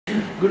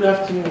Good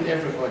afternoon,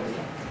 everybody.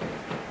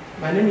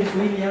 My name is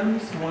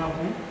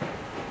Nwagwu.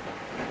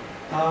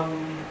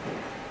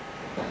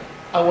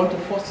 I want to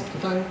first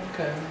thank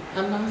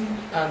Alan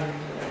and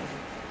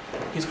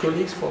his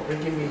colleagues for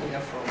bringing me here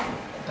from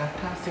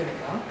Dakar,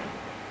 Senegal.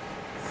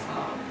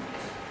 I'm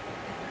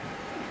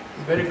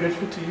very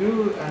grateful to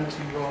you and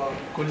to your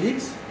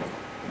colleagues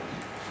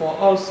for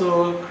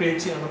also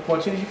creating an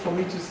opportunity for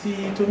me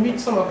to meet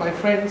some of my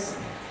friends,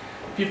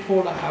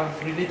 people I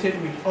have related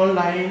with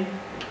online,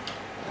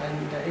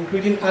 and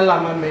including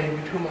Alama May,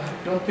 with whom I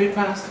have done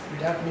papers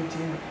without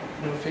meeting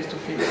face to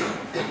face.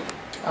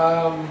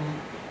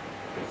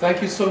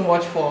 Thank you so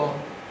much for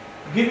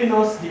giving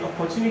us the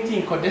opportunity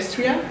in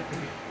CODESRIA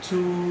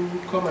to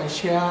come and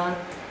share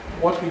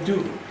what we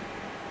do.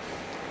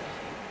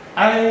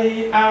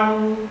 I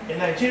am a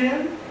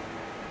Nigerian.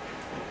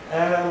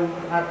 I'm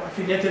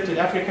affiliated to the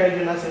Africa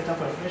Regional Center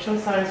for Information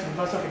Science,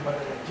 University of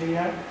Ibadan,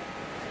 Nigeria.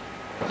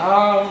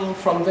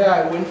 From there,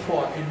 I went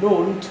for a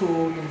loan to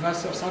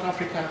University of South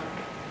Africa,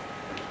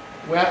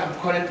 where I'm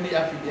currently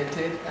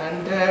affiliated,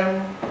 and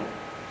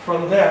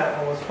from there,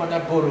 I was further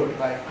borrowed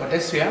by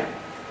CODESRIA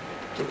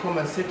to come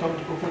and set up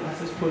the Open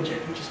Access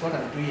Project, which is what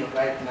I'm doing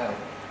right now.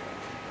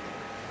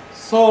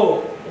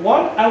 So,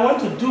 what I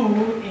want to do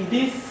in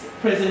this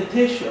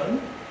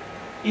presentation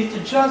is to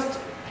just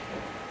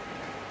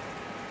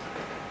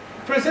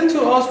present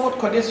to us what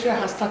CODESRIA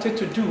has started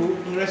to do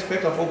in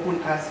respect of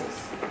open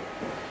access.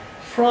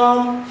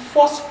 From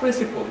first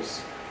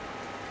principles.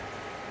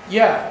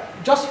 Yeah,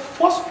 just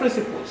first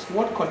principles,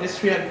 what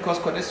CODESRIA, because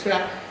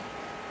CODESRIA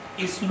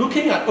is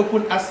looking at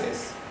open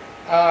access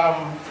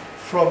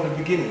from the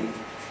beginning.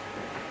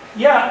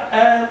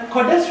 Yeah,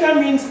 CODESRIA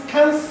means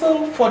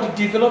Council for the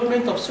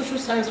Development of Social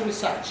Science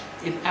Research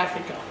in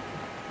Africa.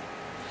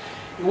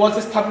 It was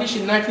established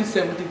in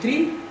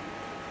 1973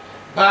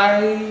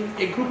 by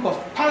a group of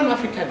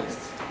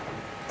Pan-Africanists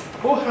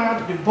who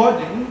had the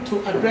burden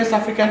to address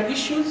African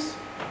issues,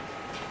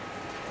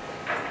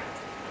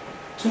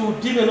 to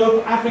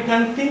develop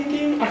African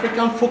thinking,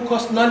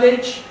 African-focused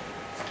knowledge,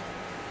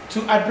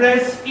 to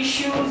address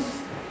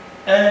issues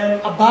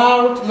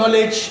about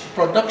knowledge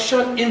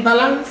production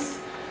imbalance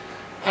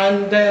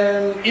and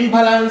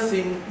imbalance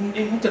in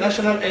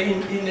international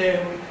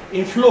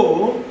in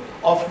flow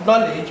of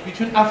knowledge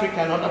between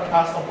Africa and other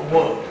parts of the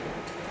world.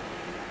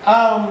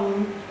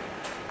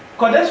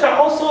 CODESRIA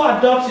also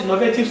adopts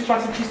innovative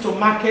strategies to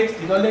market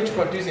the knowledge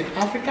produced in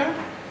Africa.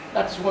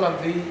 That's one of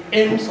the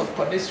aims of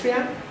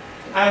CODESRIA.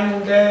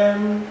 And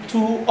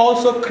to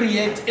also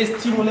create a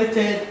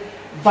stimulated,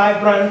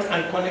 vibrant,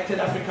 and connected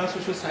African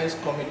social science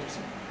community.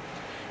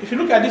 If you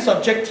look at these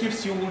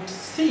objectives, you would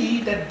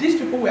see that these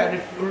people were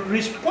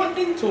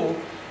responding to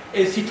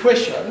a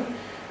situation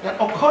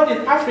that occurred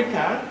in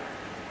Africa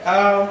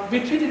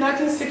between the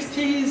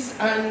 1960s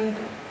and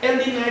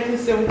early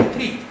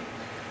 1973.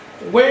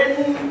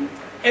 When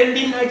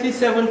early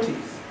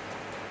 1970s,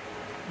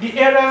 the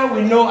era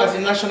we know as the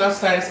National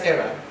Science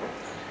Era.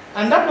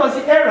 And that was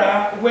the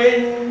era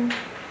when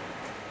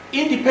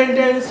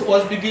independence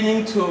was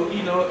beginning to,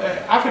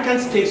 African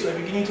states were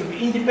beginning to be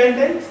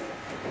independent.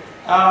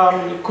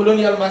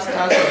 Colonial masters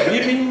were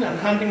leaving and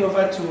handing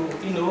over to,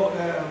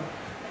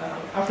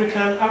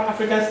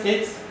 African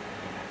states.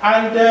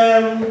 And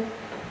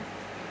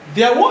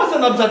there was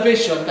an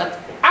observation that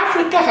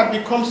Africa had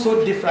become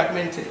so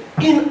defragmented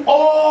in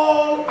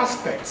all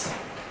aspects.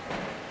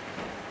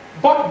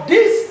 But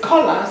these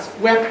scholars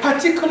were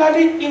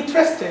particularly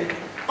interested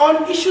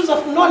on issues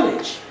of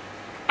knowledge.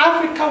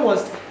 Africa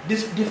was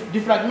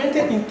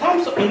defragmented in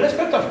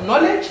respect of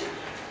knowledge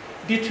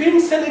between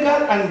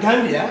Senegal and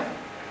Gambia.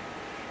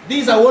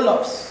 These are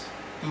Wolofs.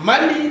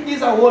 Mali,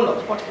 these are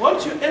Wolofs. But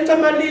once you enter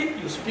Mali,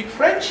 you speak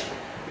French.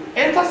 You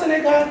enter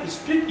Senegal,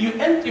 you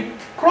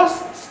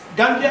cross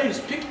Gambia, you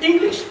speak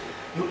English.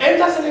 You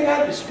enter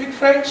Senegal, you speak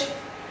French.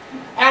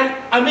 And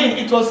I mean,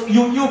 it was,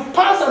 you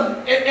pass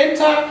and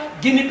enter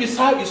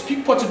Guinea-Bissau, you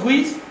speak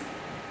Portuguese.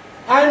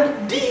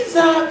 And these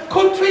are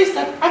countries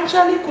that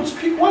actually could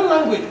speak one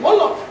language,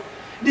 Wolof.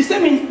 The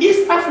same in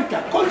East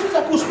Africa, countries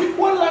that could speak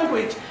one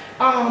language,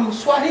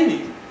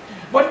 Swahili.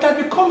 But it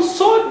has become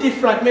so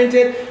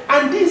defragmented,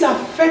 and these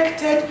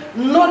affected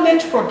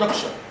knowledge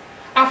production,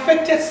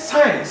 affected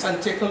science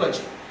and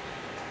technology.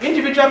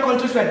 Individual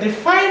countries were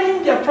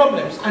defining their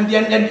problems and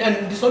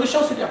the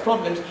solutions to their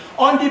problems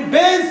on the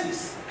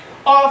basis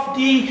of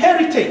the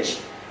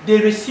heritage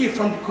they received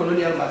from the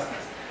colonial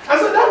masters. And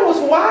so that was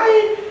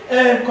why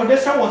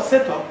CODESRIA was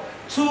set up,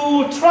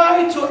 to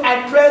try to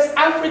address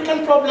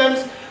African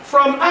problems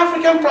from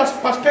African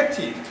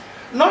perspective,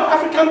 not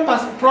African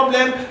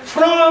problem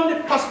from the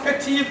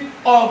perspective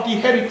of the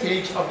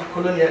heritage of the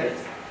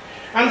colonialists.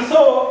 And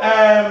so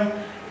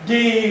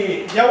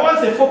there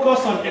was a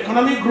focus on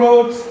economic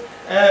growth.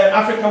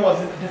 Africa was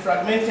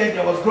defragmented.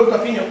 There was growth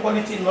of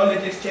inequality in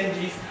knowledge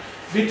exchanges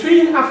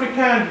between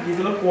Africa and the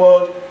developed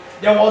world.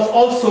 There was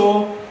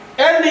also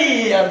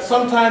early and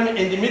sometime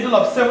in the middle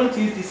of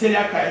 70s, the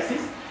Syria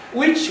crisis,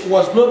 which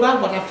was global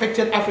but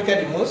affected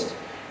Africa the most.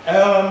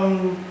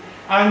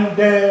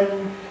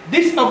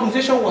 this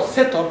organization was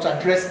set up to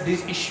address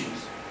these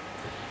issues.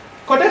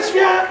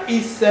 CODESRIA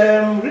is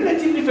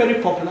relatively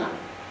very popular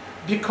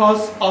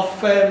because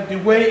of the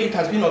way it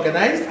has been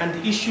organized and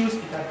the issues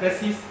it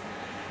addresses,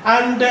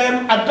 and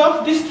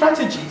adopts this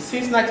strategy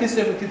since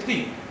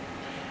 1973.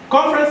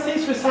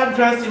 Conferences, research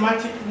grants,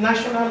 thematic,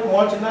 national,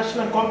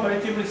 multinational,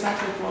 comparative research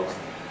networks,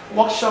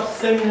 workshops,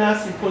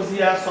 seminars,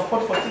 symposia,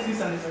 support for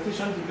thesis and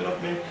dissertation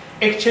development,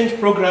 exchange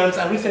programs,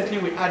 and recently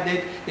we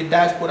added the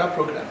diaspora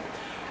program,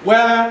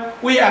 where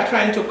we are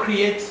trying to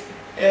create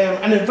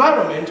an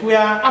environment where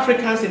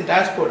Africans in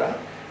diaspora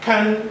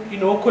can,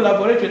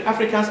 collaborate with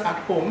Africans at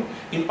home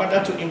in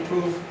order to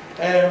improve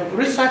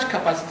research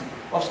capacity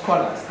of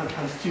scholars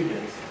and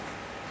students.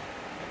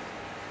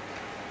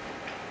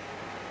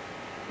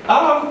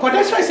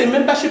 CODESRIA is a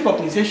membership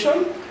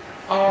organization,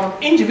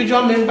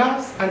 individual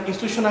members and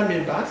institutional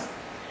members,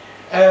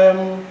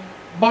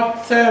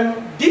 but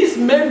these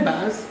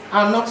members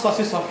are not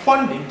sources of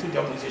funding to the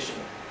organization.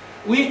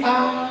 We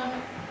are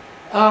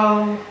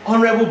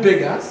honorable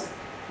beggars.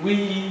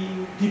 We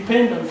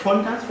depend on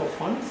funders for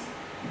funds,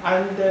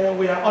 and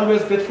we are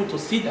always grateful to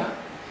CEDA,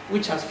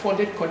 which has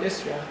funded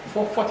CODESRIA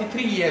for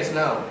 43 years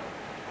now.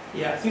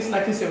 Yeah, since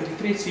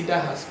 1973,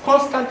 CEDA has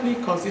constantly,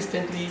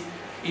 consistently,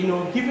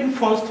 given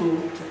funds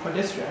to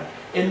CODESRIA,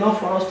 enough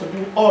for us to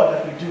do all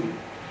that we do.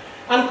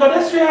 And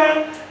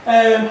CODESRIA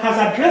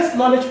has addressed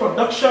knowledge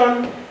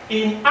production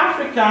in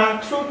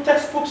Africa through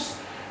textbooks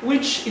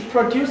which it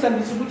produced and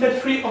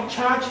distributed free of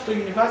charge to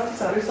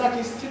universities and research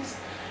institutes,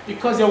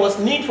 because there was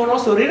need for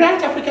us to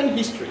rewrite African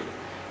history.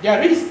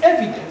 There is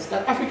evidence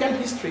that African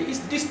history is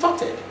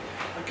distorted.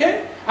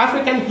 Okay?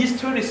 African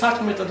history, research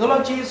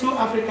methodologies, who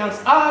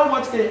Africans are,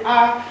 what they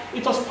are.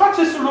 It was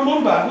Patrice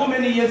Lumumba who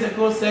many years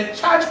ago said,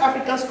 charge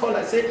African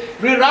scholars, say,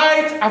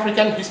 rewrite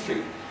African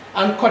history.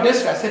 And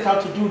CODESRIA set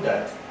out to do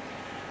that.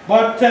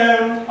 But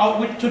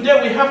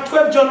today we have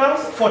 12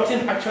 journals,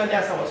 14 actually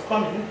as I was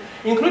coming,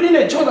 including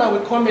a journal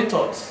we call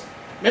Methods.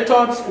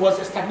 Methods was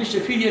established a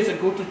few years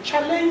ago to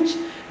challenge,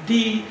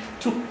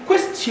 to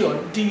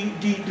question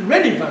the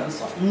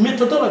relevance of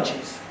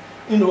methodologies,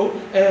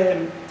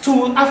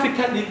 to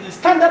African, the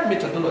standard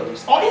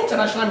methodologies or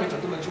international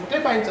methodology,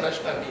 whatever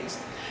international means.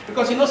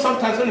 Because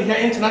sometimes when you hear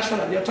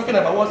international, they're talking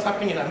about what's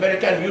happening in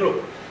America and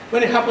Europe.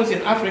 When it happens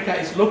in Africa,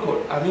 it's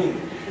local.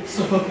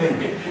 So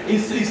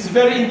it's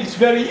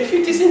very, if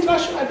it is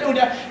international, then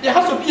there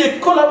has to be a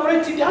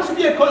collaborative, there has to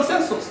be a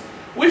consensus.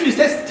 If it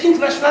says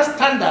international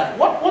standard,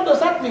 what does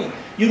that mean?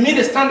 You need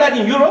a standard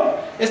in Europe,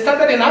 a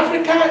standard in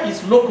Africa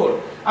is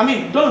local.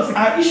 Those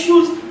are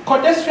issues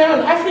CODESRIA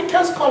and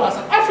African scholars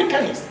and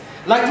Africanists,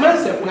 like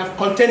myself, we have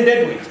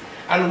contended with.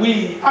 And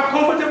we are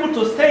comfortable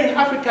to stay in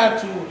Africa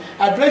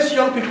to address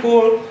young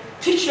people,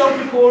 teach young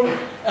people,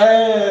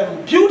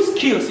 build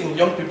skills in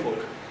young people.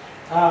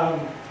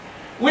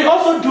 We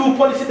also do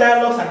policy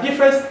dialogues at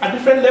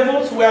different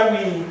levels, where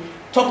we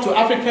talk to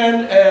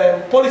African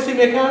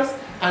policymakers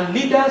and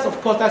leaders. Of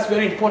course, that's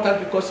very important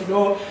because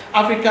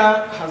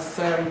Africa has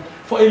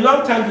for a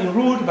long time been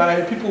ruled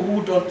by people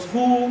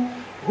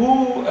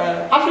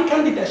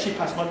African leadership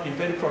has not been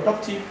very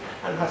productive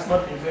and has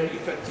not been very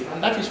effective.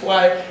 And that is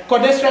why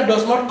CODESRIA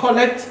does not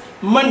collect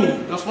money,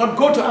 does not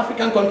go to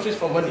African countries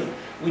for money.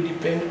 We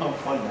depend on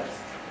funders.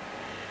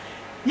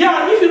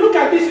 Yeah, if you look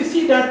at this, you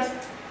see that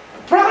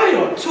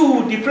prior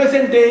to the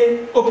present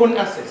day open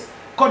access,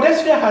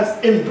 CODESRIA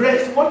has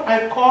embraced what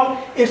I call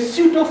a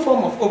pseudo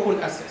form of open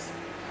access,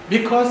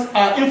 because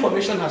our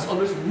information has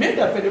always been made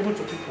available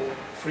to people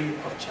free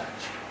of charge.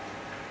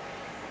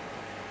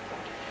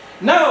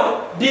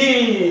 Now,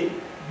 the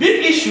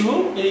big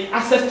issue, the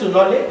access to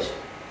knowledge,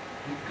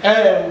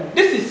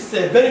 this is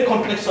a very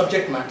complex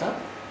subject matter,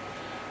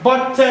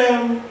 but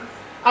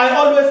I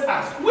always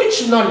ask,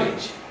 which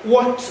knowledge,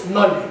 what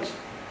knowledge,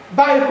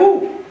 by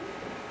who,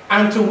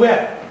 and to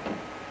where?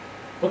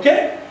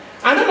 Okay?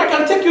 And then I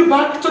can take you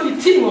back to the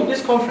theme of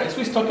this conference,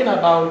 which is talking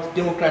about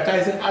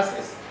democratizing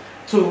access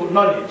to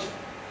knowledge.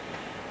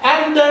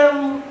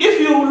 And if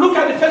you look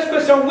at the first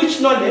question, which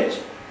knowledge?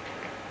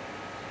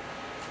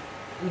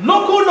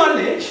 Local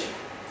knowledge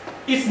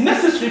is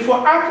necessary for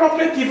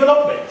appropriate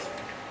development.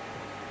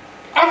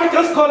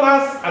 African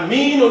scholars,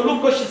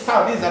 Oluko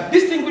Shisao, these are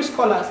distinguished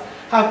scholars,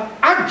 have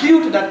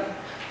argued that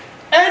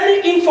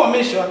any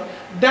information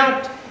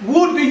that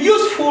would be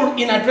useful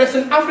in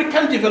addressing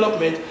African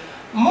development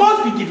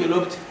must be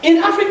developed in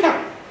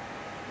Africa.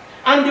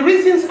 And the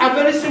reasons are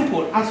very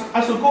simple.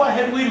 As we go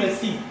ahead, we may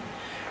see.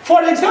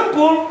 For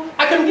example,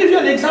 I can give you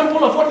an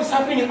example of what is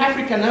happening in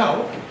Africa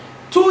now.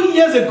 2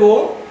 years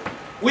ago,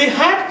 we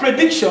had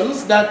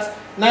predictions that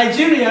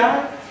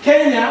Nigeria,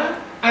 Kenya,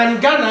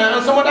 and Ghana,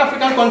 and some other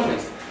African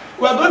countries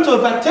were going to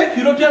overtake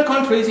European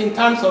countries in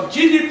terms of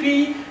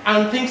GDP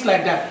and things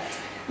like that.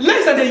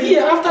 Less than a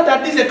year after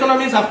that, these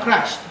economies have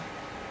crashed.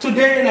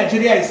 Today,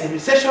 Nigeria is in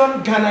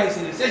recession, Ghana is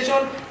in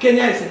recession,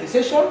 Kenya is in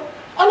recession.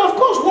 And of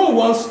course, one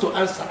wants to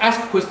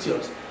ask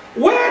questions.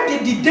 Where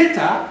did the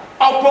data,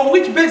 upon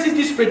which basis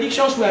these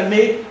predictions were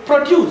made,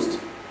 produced?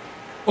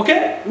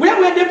 Okay? Where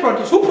were they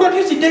produced? Who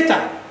produced the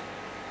data?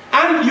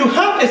 And you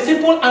have a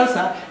simple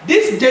answer.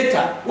 These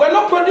data were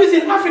not produced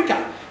in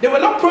Africa. They were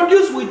not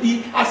produced with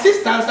the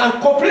assistance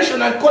and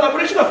cooperation and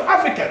collaboration of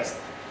Africans.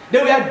 They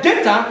were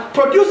data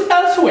produced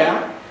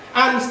elsewhere,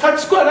 and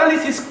statistical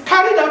analysis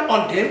carried out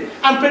on them,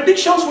 and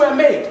predictions were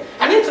made.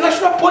 And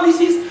international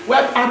policies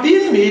are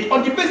being made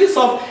on the basis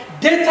of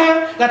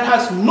data that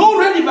has no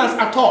relevance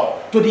at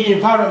all to the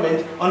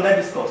environment under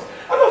discourse.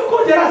 And of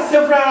course, there are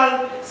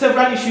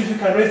several issues you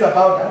can raise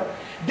about that.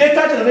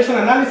 Data generation,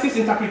 analysis,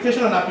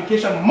 interpretation, and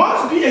application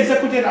must be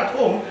executed at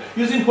home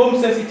using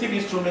home-sensitive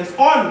instruments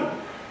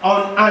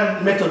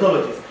and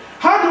methodologies.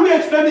 How do we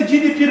explain the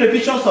GDP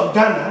revisions of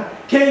Ghana,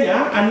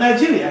 Kenya, and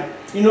Nigeria?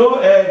 You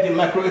know, the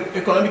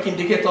macroeconomic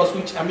indicators,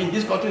 which, I mean,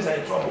 these countries are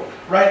in trouble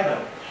right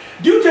now.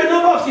 Due to a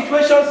number of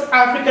situations,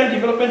 African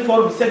Development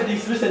Forum said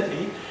this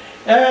recently,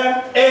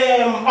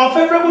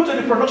 unfavorable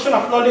to the production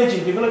of knowledge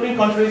in developing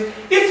countries,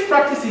 its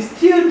practice is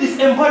still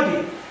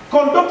disembodied,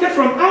 conducted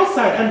from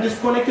outside and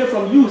disconnected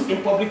from use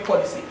in public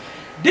policy.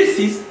 This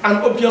is an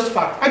obvious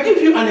fact. I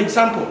give you an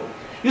example.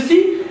 You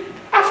see,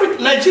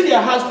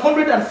 Nigeria has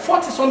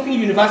 140-something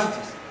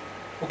universities,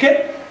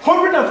 okay?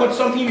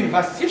 140-something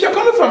universities. If you're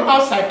coming from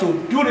outside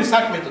to do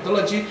research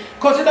methodology,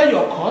 consider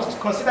your cost,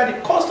 consider the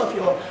cost of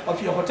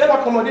your hotel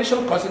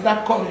accommodation,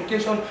 consider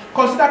communication,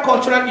 consider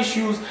cultural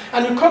issues,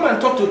 and you come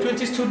and talk to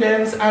 20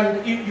 students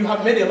and you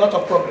have made a lot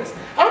of progress.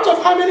 Out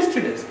of how many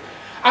students?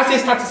 As a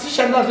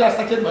statistician, that's where I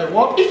started my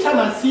work. Each time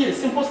I see a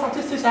simple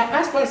statistic, I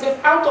ask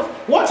myself, out of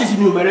what is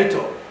the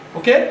numerator?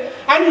 Okay?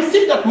 And you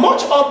see that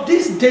much of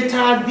this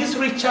data, this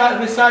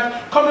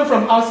research coming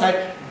from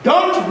outside,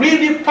 don't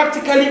really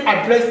practically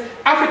address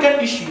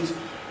African issues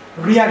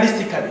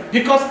realistically,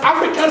 because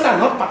Africans are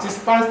not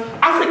participants.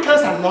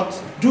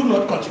 Africans do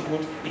not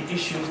contribute in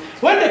issues.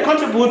 When they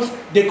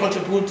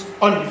contribute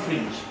on the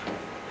fringe.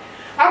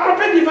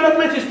 Appropriate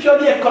development is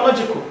purely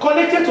ecological,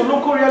 connected to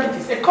local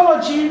realities.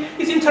 Ecology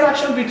is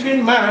interaction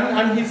between man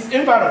and his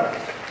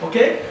environment,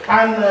 okay,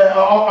 and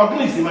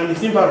organism and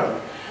his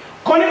environment.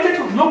 Connected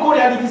to local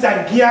realities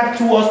and geared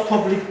towards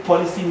public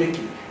policy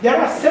making. There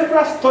are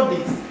several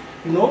studies,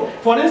 you know.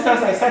 For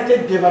instance, I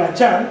cited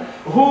Devarajan,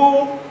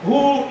 who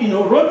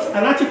wrote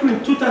an article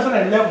in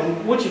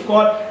 2011 which he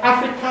called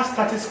Africa's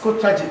Statistical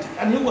Tragedy,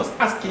 and he was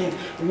asking,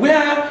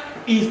 where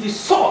is the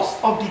source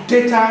of the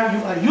data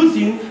you are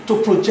using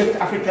to project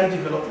African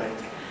development?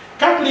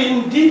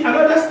 Kathleen did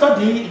another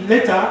study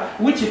later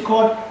which he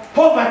called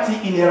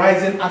Poverty in a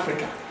Rising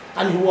Africa,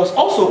 and he was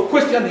also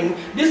questioning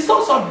the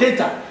source of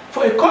data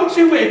for a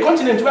country a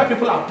continent where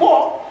people are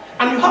poor,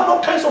 and you have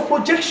all kinds of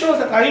projections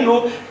that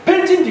are,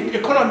 painting the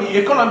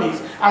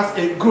economies as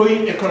a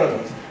growing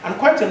economies, and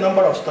quite a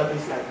number of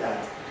studies like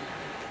that.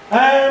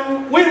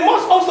 We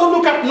must also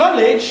look at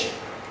knowledge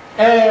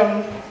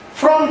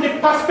from the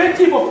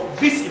perspective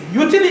of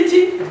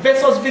utility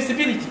versus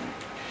visibility.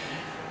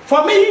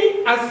 For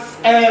me, as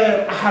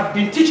I have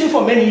been teaching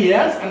for many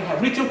years and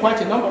have written quite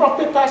a number of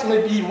papers,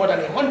 maybe more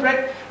than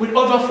 100, with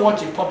over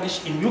 40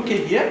 published in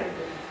UK here,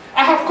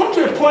 I have come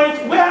to a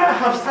point where I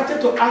have started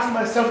to ask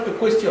myself the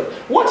question,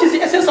 what is the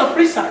essence of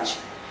research?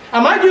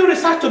 Am I doing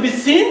research to be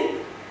seen?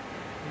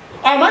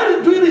 Am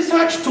I doing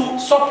research to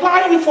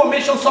supply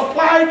information,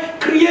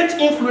 create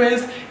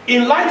influence,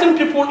 enlighten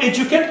people,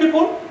 educate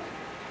people?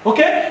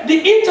 Okay?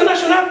 The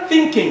international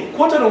thinking,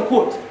 quote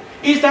unquote,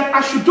 is that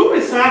I should do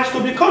research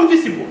to become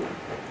visible.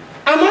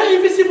 Am I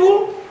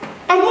invisible?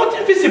 I'm not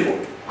invisible.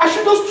 I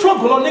should not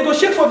struggle or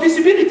negotiate for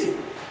visibility.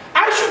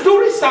 I should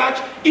do research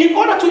in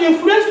order to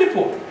influence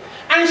people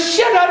and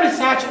share that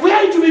research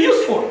where it will be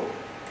useful.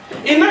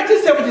 In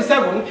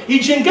 1977,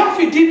 Eugene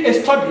Gaffey did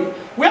a study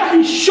where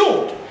he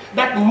showed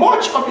that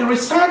much of the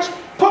research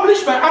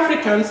published by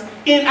Africans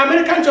in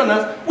American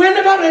journals were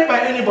never read by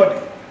anybody.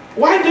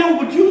 Why then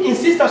would you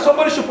insist that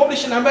somebody should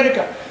publish in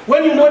America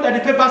when you know that the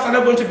papers are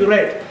not going to be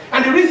read?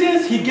 And the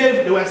reasons he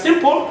gave, they were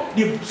simple.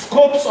 The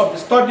scopes of the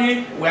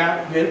study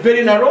were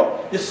very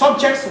narrow. The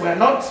subjects were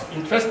not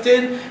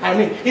interesting. I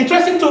mean,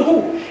 interesting to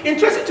who?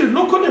 Interesting to the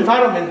local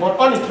environment, but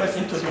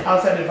uninteresting to the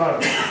outside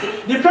environment.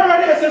 The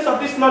primary essence of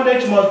this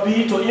knowledge must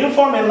be to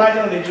inform,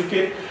 enlighten, and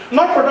educate,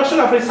 not production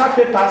of research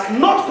papers,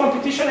 not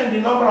competition in the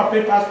number of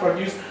papers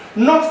produced,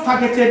 not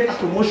targeted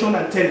promotion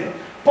and tenure.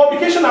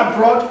 Publication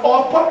abroad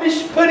or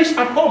perish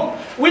at home.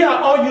 We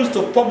are all used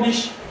to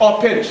publish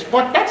or perish,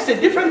 but that's a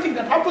different thing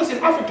that happens in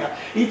Africa.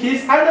 It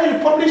is either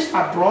you publish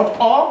abroad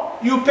or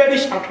you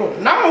perish at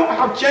home. Now I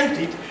have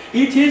changed it.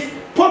 It is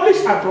publish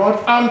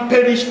abroad and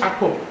perish at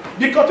home,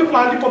 because people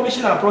are only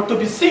publishing abroad to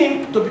be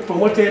seen, to be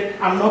promoted,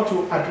 and not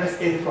to address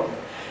any problem.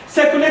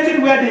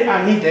 Circulated where they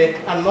are needed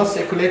and not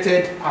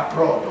circulated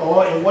abroad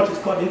or in what is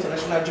called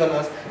international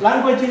journals,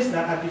 languages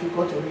that are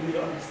difficult to really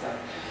understand.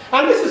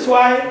 And this is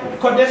why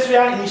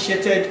CODESRIA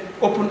initiated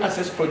Open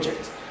Access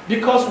Project,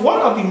 because one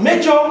of the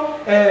major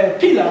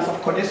pillars of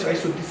CODESRIA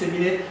is to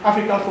disseminate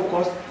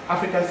African-focused,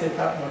 African-centered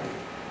knowledge.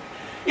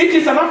 It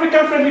is an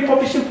African-friendly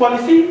publishing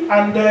policy,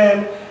 and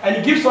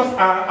it gives us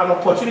an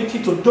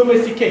opportunity to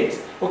domesticate,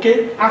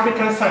 okay,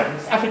 African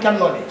science, African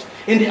knowledge,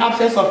 in the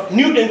absence of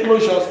new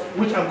enclosures,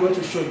 which I'm going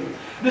to show you.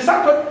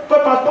 Research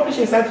papers published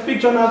in scientific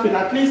journals with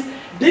at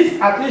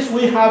least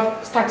we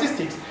have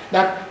statistics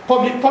that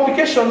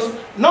publications,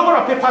 number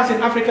of papers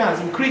in Africa has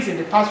increased in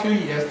the past few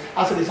years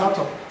as a result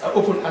of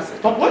open access.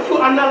 But when you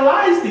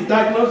analyze the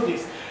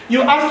diagnosis,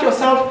 you ask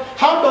yourself,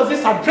 how does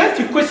this address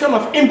the question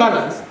of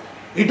imbalance?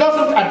 It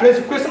doesn't address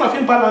the question of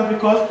imbalance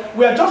because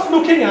we are just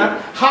looking at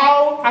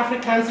how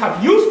Africans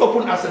have used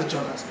open access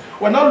journals.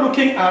 We're not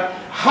looking at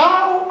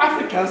how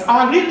Africans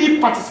are really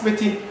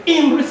participating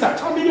in research.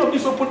 How many of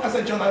these open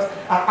access journals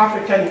are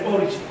African in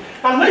origin?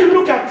 And when you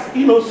look at,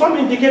 some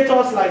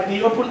indicators like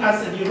the open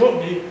access, the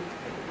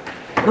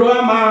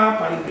ROA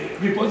map and the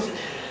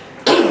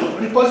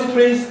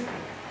repositories,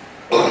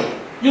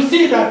 you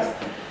see that,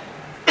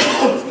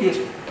 excuse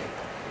me,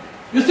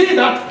 you see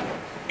that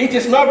it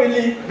is not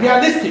really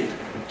realistic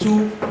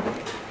to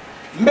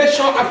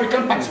measure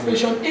African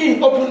participation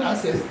in open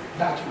access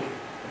that way.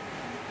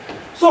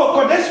 So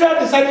CODESRIA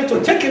decided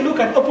to take a look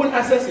at open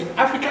access in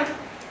Africa,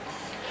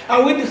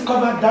 and we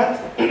discovered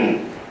that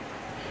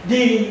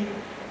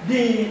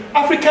the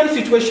African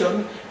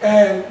situation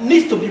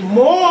needs to be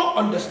more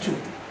understood.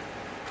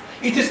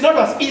 It is not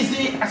as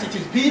easy as it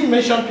is being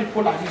mentioned.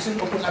 People are using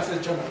open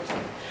access journals.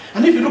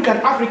 And if you look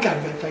at Africa,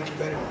 thank you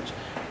very much.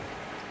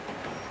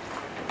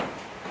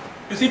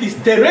 You see, this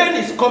terrain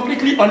is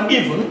completely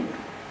uneven.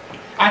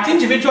 At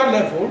individual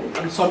level,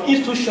 in some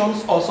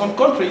institutions or some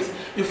countries,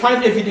 you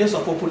find evidence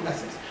of open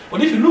access.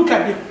 But if you look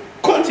at the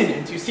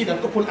continent, you see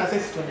that open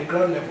access is on the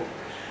ground level.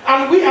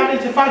 And we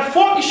identified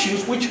 4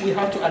 issues which we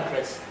have to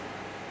address.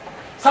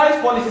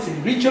 Science policies in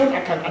the region,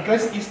 I can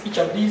address each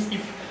of these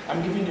if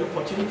I'm given the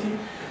opportunity.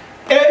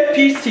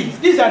 APCs,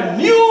 these are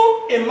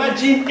new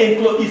emerging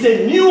enclosures, it's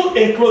a new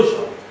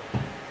enclosure.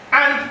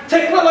 And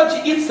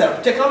technology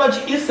itself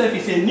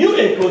is a new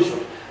enclosure.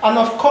 And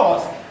of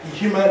course, the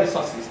human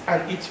resources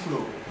and its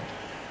flow.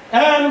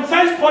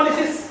 Science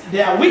policies,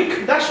 they are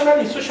weak. National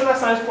institutional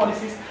science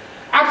policies,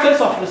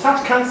 absence of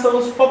research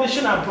councils,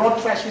 publishing abroad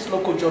trashes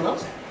local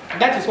journals.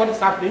 That is what is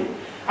happening.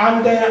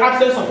 And the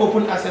absence of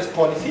open access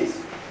policies.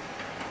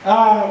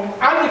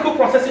 Article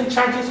processing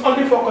charges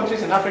only 4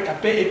 countries in Africa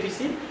pay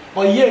APC,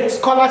 but yet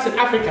scholars in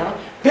Africa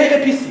pay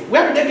APC.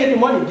 Where do they get the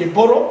money? They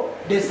borrow,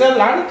 they sell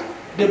land,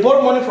 they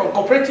borrow money from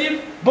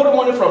cooperative, borrow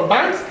money from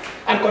banks,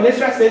 and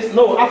CODESRIA says,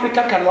 no,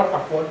 Africa cannot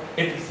afford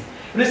APC.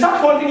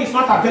 Research funding is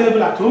not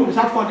available at home.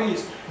 Research funding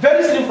is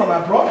very slim from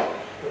abroad.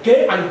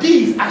 Okay, and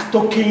these are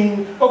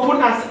stoking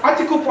open as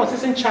article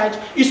processing charge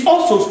is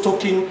also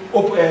stoking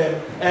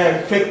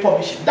fake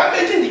publishing,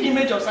 damaging the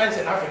image of science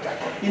in Africa.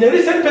 In a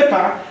recent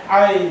paper,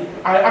 I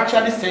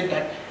actually said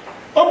that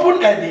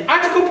the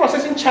article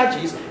processing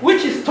charges,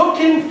 which is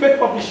stoking fake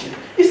publishing,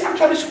 is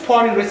actually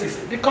spoiling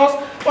racism because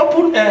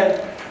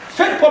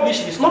fake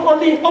publishing is not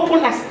only in open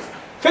access.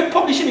 Fake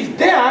publishing is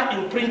there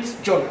in print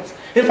journals.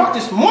 In fact,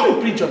 it's more in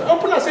print journals.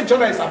 Open access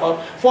journal is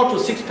about 4 to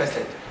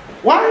 6%.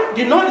 Why?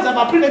 The noise is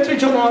about predatory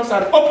journals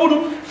and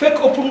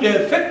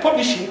fake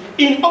publishing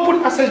in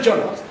open access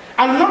journals,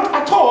 and not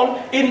at all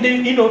in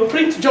the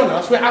print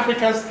journals where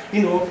Africans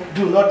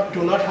do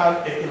not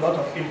have a lot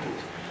of input.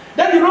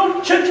 Then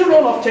the changing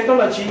role of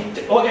technology.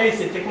 OA is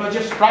a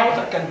technology sprout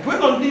that can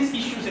dwell on these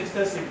issues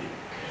extensively.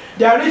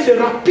 There is a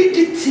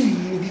rapidity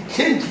in the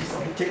changes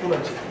of the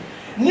technology.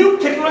 New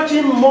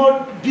technology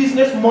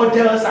business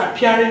models are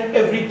appearing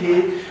every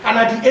day, and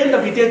at the end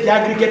of the day, the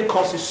aggregate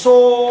cost is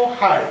so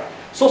high.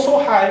 So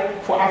high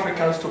for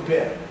Africans to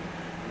bear.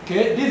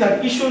 Okay, these are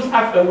the issues we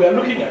are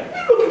looking at.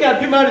 We're looking at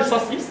human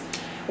resources.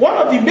 One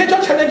of the major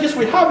challenges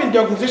we have in the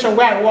organization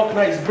where I work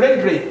now is brain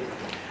drain.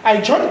 I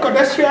joined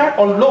CODESRIA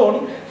on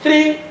loan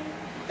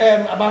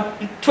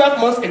about 12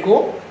 months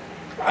ago.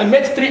 I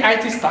met 3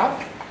 IT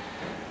staff.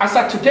 As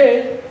of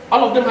today,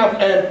 all of them have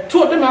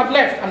 2 of them have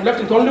left. I'm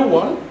left with only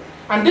 1.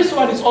 And this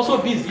one is also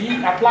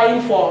busy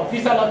applying for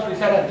visa lotteries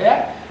here and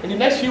there. In the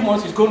next few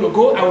months, it's going to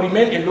go. I will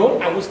remain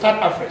alone. I will start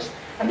afresh.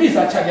 And these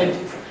are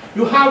challenges.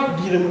 You have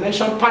the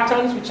remuneration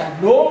patterns which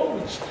are low,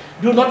 which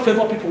do not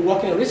favor people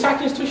working in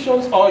research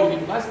institutions or in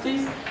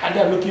universities, and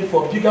they're looking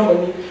for bigger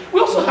money. We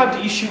also have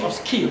the issue of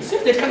skills.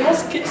 Since they cannot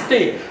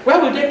stay,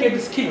 where will they get the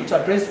skill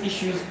to address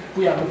issues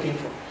we are looking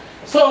for?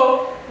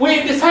 So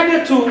we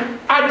decided to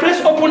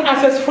address open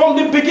access from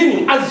the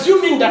beginning,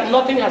 assuming that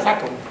nothing has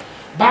happened,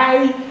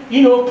 by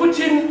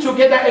putting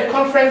together a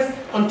conference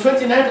on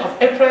 29th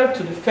of April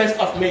to the 1st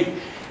of May.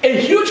 A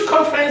huge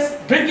conference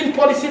bringing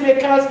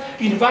policymakers,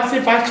 university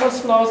vice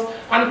chancellors,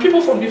 and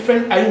people from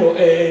different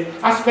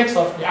aspects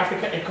of the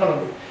African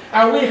economy.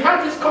 And we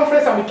had this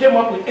conference and we came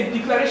up with a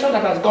declaration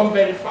that has gone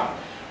very far.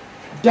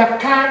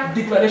 Dakar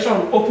Declaration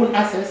on Open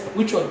Access,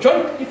 which was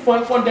jointly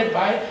funded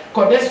by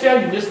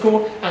CODESRIA,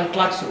 UNESCO, and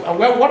CLACSO. And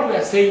what we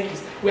are saying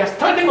is we are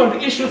standing on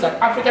the issues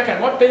that Africa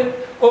cannot pay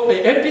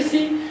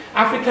NPC.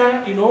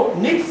 Africa,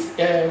 needs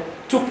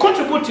to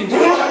contribute in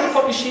social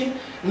publishing,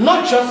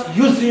 not just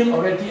using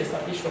already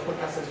established open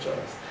access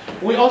journals.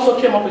 We also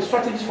came up with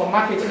strategies for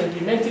marketing and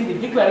implementing the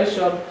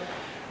declaration,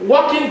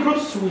 working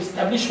groups to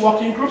establish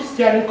working groups,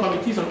 steering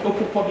committees on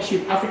open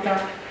publishing in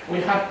Africa. We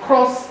have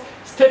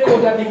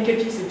stakeholder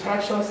linkages,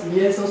 interactions,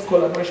 liaisons,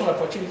 collaboration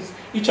opportunities.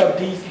 Each of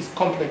these is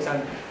complex,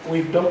 and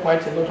we've done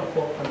quite a lot of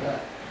work on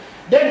that.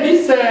 Then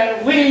this,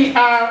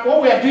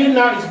 what we are doing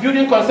now is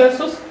building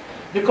consensus,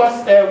 because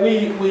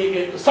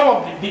some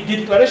of the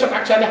declaration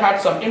actually had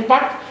some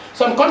impact.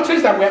 Some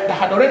countries that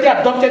had already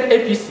adopted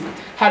APC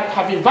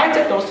have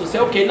invited us to say,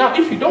 okay, now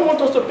if you don't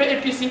want us to pay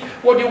APC,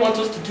 what do you want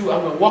us to do?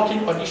 And we're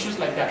working on issues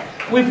like that.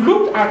 We've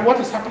looked at what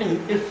is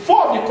happening in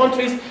 4 of the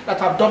countries that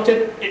have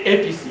adopted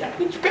APC.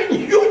 It's paying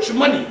huge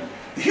money,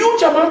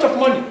 huge amount of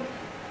money.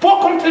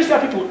 4 countries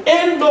where people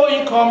earn low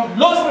income,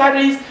 low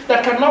salaries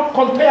that cannot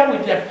compare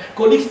with their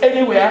colleagues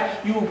anywhere.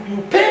 You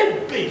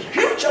pay a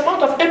huge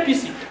amount of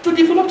APC to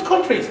developed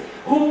countries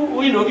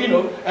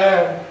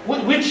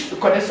which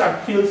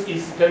CODESRIA feels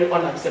is very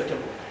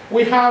unacceptable.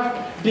 We have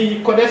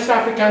the CODESRIA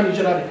African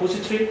Regional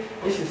Repository.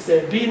 This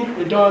is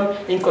being done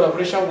in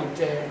collaboration with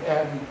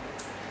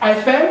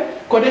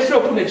IFM, CODESRIA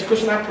Open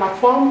Educational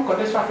Platform,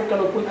 CODESRIA African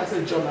Open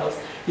Access Journals.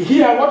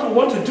 Here, what we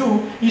want to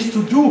do is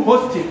to do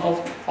hosting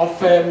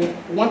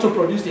we want to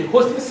produce a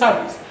hosting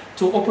service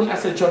to open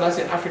access journals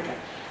in Africa.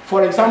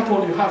 For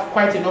example, you have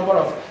quite a number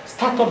of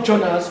startup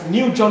journals,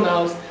 new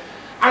journals,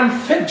 and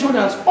fake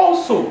journals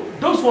also.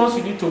 Those ones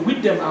you need to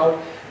weed them out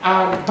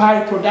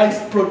by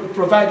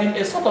providing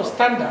a sort of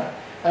standard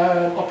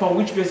upon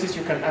which basis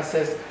you can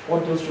assess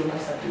what those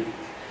journals are doing.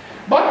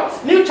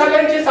 But new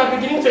challenges are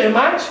beginning to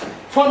emerge.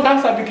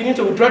 Funders are beginning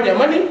to withdraw their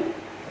money.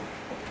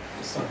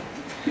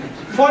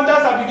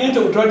 Funders are beginning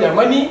to withdraw their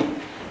money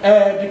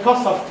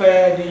because of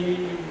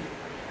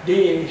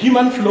the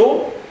human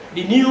flow,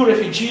 the new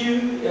refugee,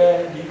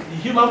 the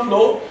human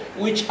flow,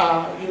 which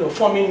are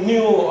forming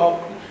new,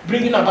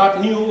 bringing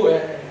about new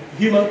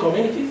human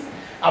communities.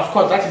 Of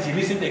course, that is the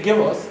reason they gave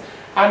us.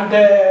 And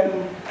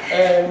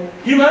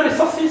human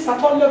resources at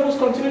all levels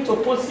continue to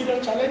pose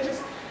serious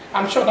challenges.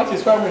 I'm sure that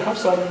is why we have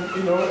some,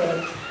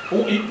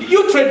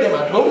 you train them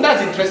at home.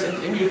 That's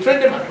interesting. You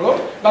train them at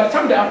home. By the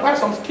time they acquire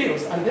some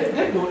skills, and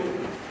they go.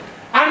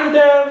 And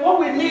what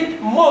we need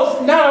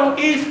most now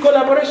is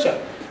collaboration.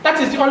 That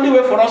is the only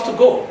way for us to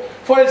go.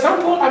 For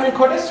example, I'm in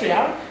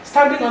CODESRIA,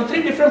 standing on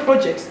 3 different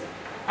projects.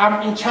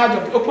 I'm in charge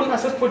of the Open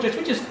Access Project,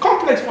 which is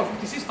complex for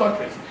 56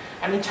 countries.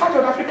 I'm in charge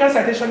of the African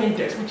Citation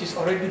Index, which is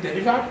already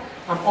delivered.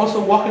 I'm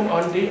also working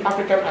on the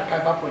African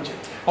Archival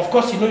Project. Of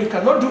course, you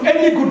cannot do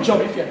any good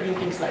job if you're doing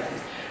things like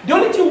this. The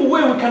only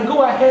way we can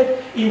go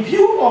ahead in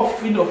view of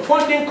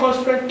funding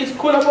constraint is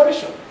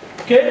collaboration.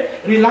 Okay?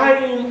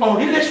 Relying on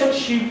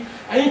relationship,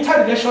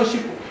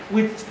 interrelationship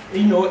with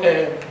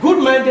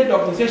good-minded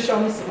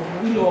organizations,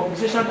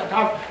 organizations that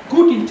have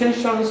good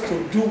intentions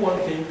to do one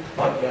thing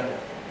or the other.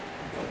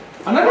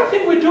 Another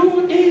thing we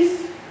do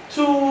is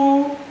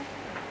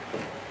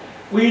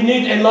we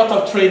need a lot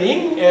of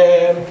training.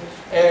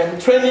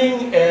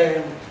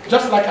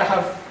 Just like I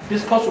have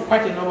discussed with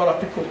quite a number of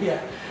people here.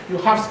 You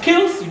have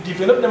skills, you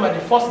develop them at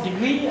the first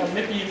degree and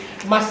maybe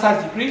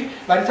master's degree.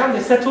 By the time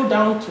they settle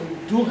down to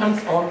do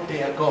hands-on,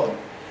 they are gone.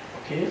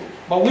 Okay?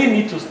 But we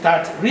need to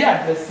start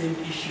readdressing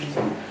issues,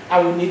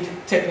 and we need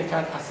technical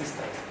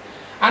assistance.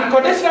 And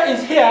CODESRIA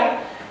is here.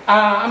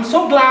 I'm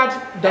so glad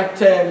that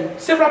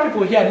several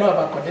people here know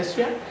about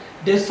CODESRIA.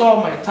 They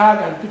saw my tag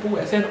and people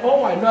were saying,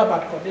 oh, I know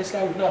about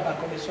CODESRIA, we know about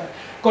CODESRIA.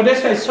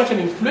 CODESRIA is such an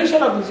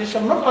influential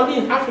organization, not only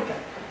in Africa,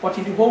 but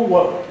in the whole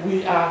world.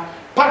 We are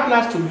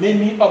partners to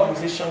many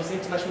organizations,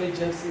 international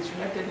agencies,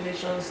 United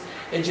Nations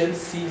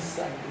agencies,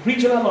 and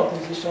regional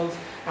organizations,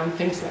 and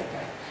things like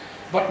that.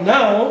 But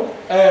now,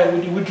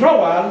 with the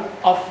withdrawal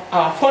of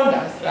our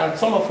funders, and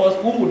some of us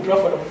who withdraw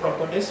from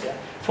CODESRIA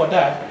for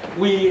that,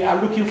 we are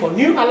looking for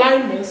new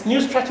alignments,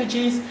 new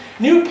strategies,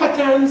 new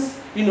patterns,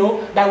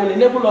 that will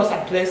enable us to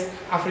address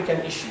African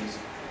issues.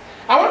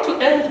 I want to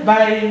end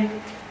by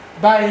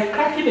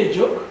cracking a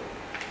joke.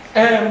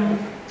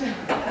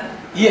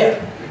 Yeah,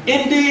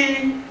 in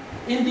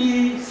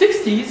the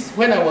 60s,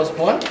 when I was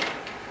born,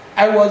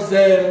 I was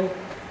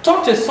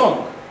taught a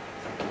song,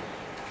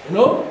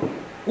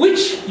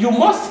 which you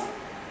must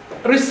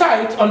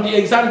recite on the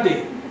exam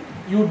day.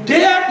 You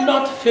dare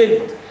not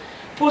fail it.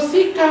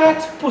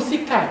 Pussycat,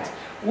 pussycat,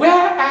 where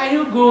are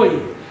you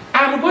going?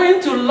 I'm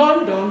going to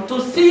London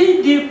to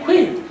see the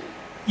Queen.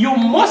 You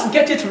must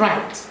get it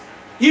right.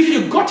 If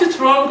you got it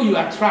wrong, you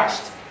are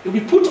trashed. You'll be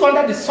put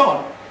under the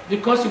sun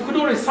because you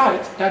couldn't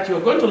recite that you're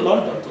going to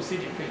London to see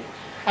the Queen.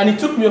 And it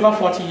took me over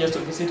 40 years to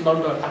visit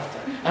London after,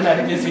 and I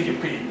didn't see the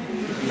Queen.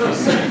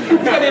 It's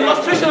an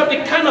illustration of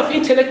the kind of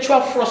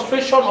intellectual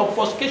frustration,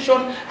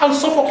 obfuscation, and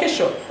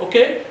suffocation.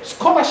 Okay,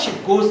 scholarship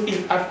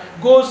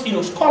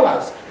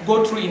scholars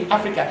go through in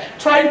Africa,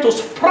 trying to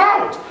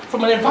sprout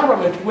from an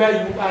environment where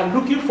you are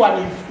looking for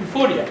an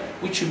euphoria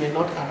which you may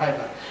not arrive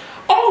at.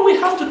 All we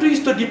have to do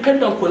is to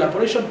depend on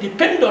collaboration,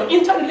 depend on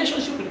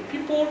interrelationship with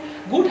people,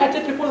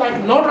 good-hearted people like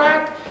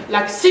NORAD,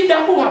 like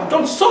SIDA, who have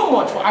done so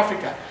much for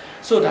Africa,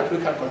 so that we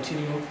can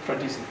continue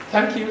producing.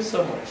 Thank you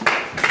so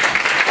much.